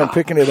months from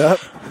picking it up?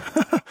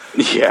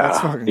 Yeah. That's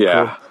fucking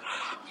cool.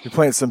 You're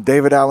playing some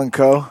David Allan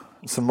Coe,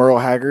 some Merle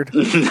Haggard?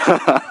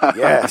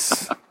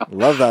 Yes.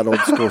 Love that old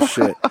school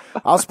shit.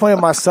 I was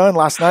playing my son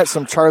last night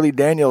some Charlie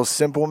Daniels,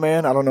 Simple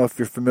Man. I don't know if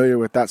you're familiar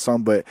with that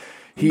song, but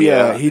he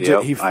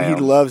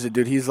loves it,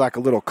 dude. He's like a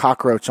little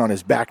cockroach on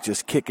his back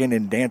just kicking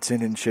and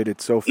dancing and shit.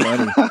 It's so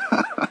funny.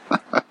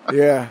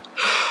 Yeah.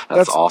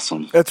 That's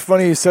awesome. It's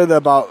funny you said that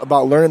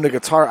about learning the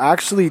guitar. I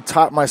actually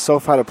taught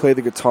myself how to play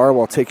the guitar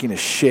while taking a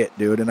shit,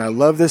 dude. And I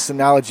love this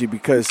analogy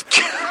because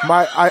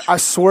I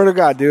swear to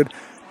God, dude,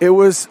 it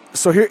was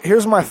so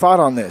here's my thought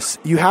on this.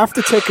 You have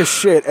to take a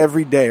shit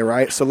every day,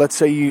 right? So let's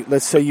say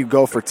you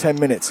go for 10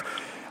 minutes.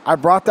 I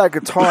brought that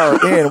guitar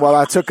in while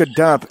I took a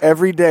dump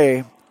every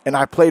day, and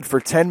I played for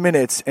 10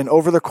 minutes, and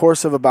over the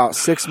course of about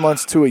 6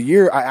 months to a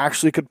year, I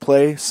actually could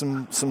play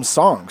some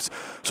songs.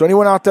 So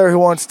anyone out there who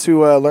wants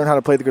to learn how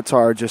to play the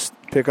guitar, just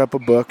pick up a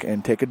book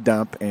and take a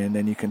dump, and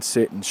then you can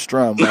sit and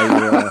strum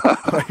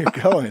while you're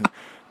going.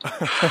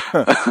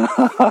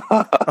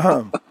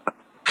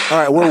 All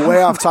right, we're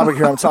way off topic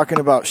here. I'm talking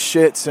about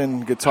shits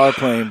and guitar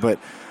playing, but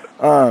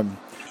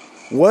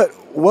what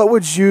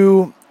would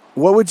you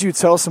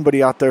tell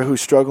somebody out there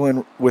who's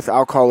struggling with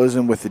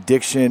alcoholism, with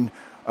addiction?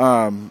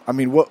 I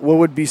mean, what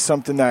would be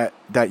something that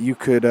you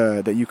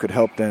could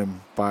help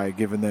them by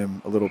giving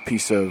them a little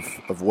piece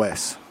of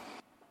Wes?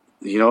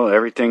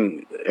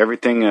 Everything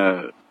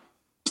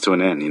to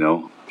an end.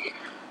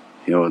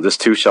 This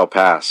too shall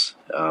pass,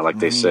 like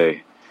they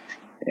say.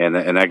 And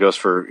that goes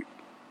for,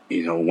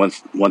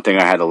 one thing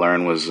I had to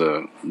learn was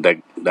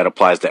that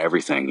applies to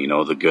everything,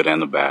 the good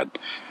and the bad.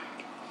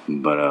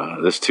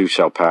 But this too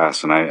shall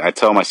pass, and I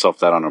tell myself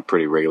that on a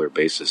pretty regular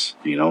basis.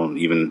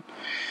 Even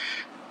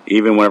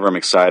whenever I'm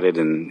excited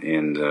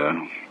and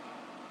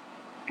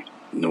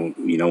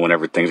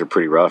whenever things are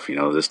pretty rough,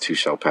 this too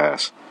shall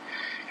pass.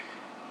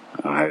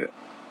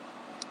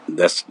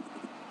 That's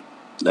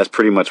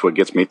pretty much what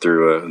gets me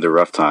through the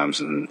rough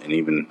times, and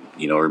even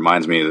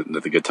reminds me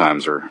that the good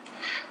times are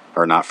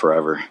not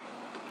forever.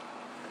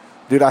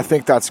 Dude, I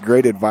think that's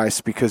great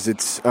advice, because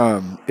it's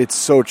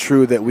so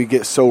true that we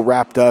get so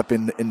wrapped up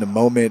in the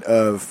moment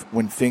of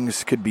when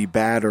things could be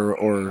bad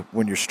or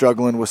when you're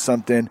struggling with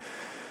something.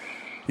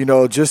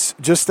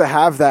 Just to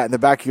have that in the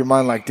back of your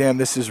mind, like, damn,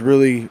 this is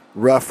really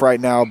rough right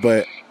now,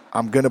 but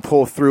I'm going to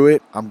pull through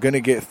it. I'm going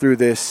to get through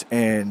this.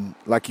 And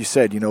like you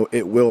said,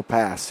 it will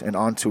pass and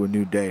on to a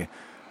new day.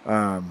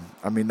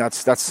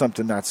 That's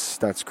something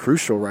that's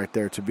crucial right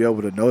there, to be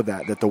able to know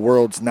that the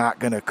world's not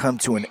going to come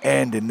to an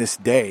end in this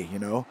day,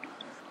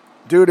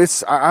 Dude,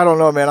 I don't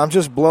know, man. I'm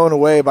just blown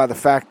away by the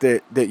fact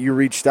that you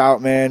reached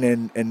out, man,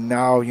 and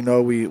now,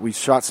 we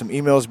shot some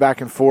emails back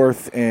and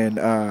forth, and,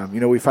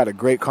 we've had a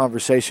great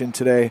conversation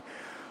today.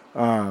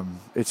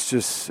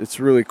 It's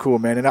really cool,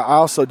 man. And I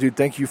also, dude,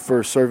 thank you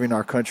for serving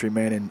our country,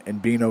 man,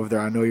 and being over there.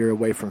 I know you're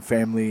away from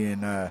family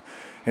and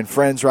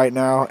friends right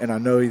now, and I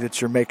know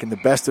that you're making the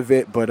best of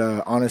it, but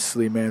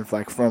honestly, man,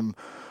 like from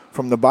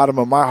the bottom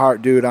of my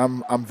heart, dude,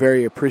 I'm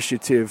very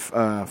appreciative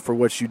for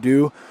what you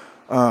do.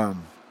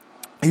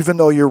 Even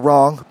though you're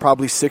wrong,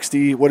 probably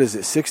 60 or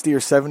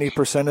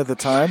 70% of the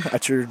time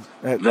about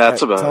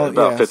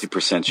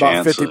 50%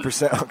 chance. About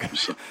 50%. Okay.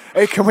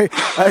 Hey,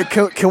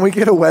 can we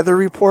get a weather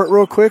report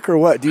real quick, or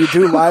what? Do you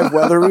do live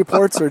weather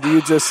reports, or do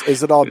you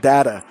is it all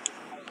data?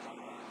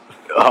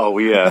 Oh,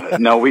 yeah.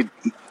 No,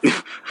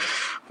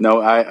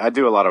 I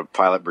do a lot of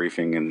pilot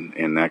briefing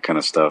and that kind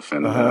of stuff,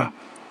 and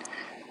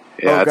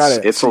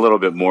it's a little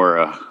bit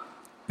more.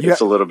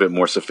 It's a little bit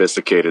more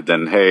sophisticated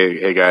than,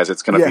 hey guys,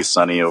 it's going to be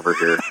sunny over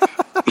here.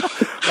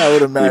 I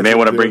would imagine. You may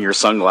want to bring your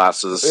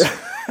sunglasses.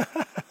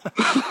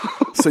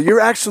 So you're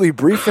actually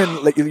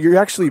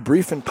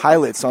briefing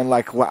pilots on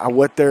like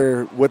what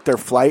their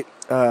flight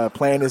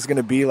plan is going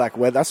to be like.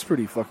 Well, that's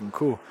pretty fucking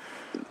cool.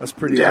 That's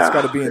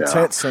got to be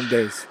intense some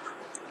days.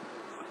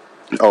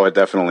 Oh, it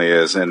definitely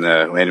is. And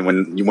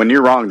when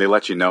you're wrong, they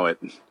let you know it.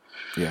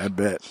 Yeah, I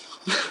bet.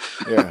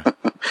 Yeah.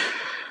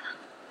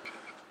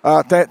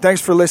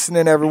 Thanks for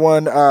listening,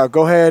 everyone.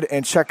 Go ahead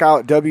and check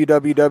out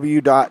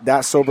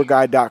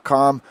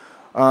www.thatsoberguy.com.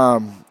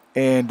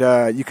 And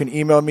you can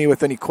email me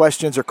with any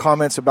questions or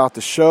comments about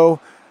the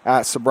show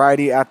at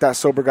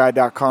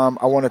sobriety@thatsoberguy.com.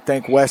 I want to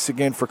thank Wes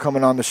again for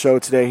coming on the show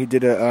today. He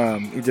did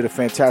a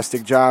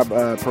fantastic job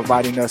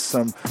providing us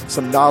some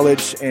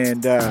knowledge.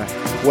 And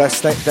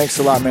Wes, thanks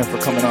a lot, man, for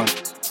coming on.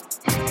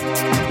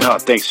 No,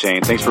 thanks,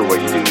 Shane. Thanks for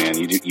what you do, man.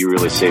 You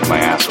really saved my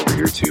ass over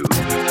here too.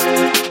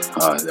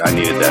 I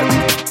needed that.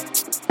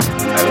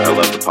 I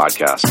love the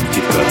podcast.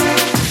 Keep it up.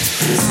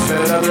 This has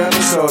been another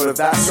episode of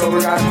That Sober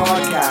Guy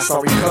Podcast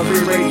on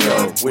Recovery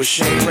Radio with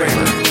Shane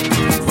Ramer.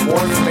 For more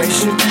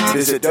information,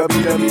 visit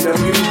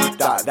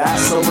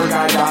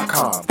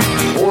www.thatsoberguy.com,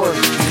 or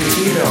you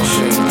can email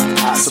Shane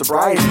at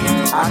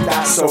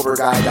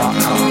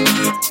sobriety@thatsoberguy.com.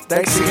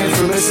 Thanks again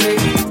for listening,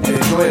 and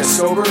enjoy a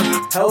sober,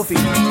 healthy,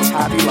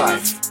 happy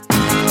life.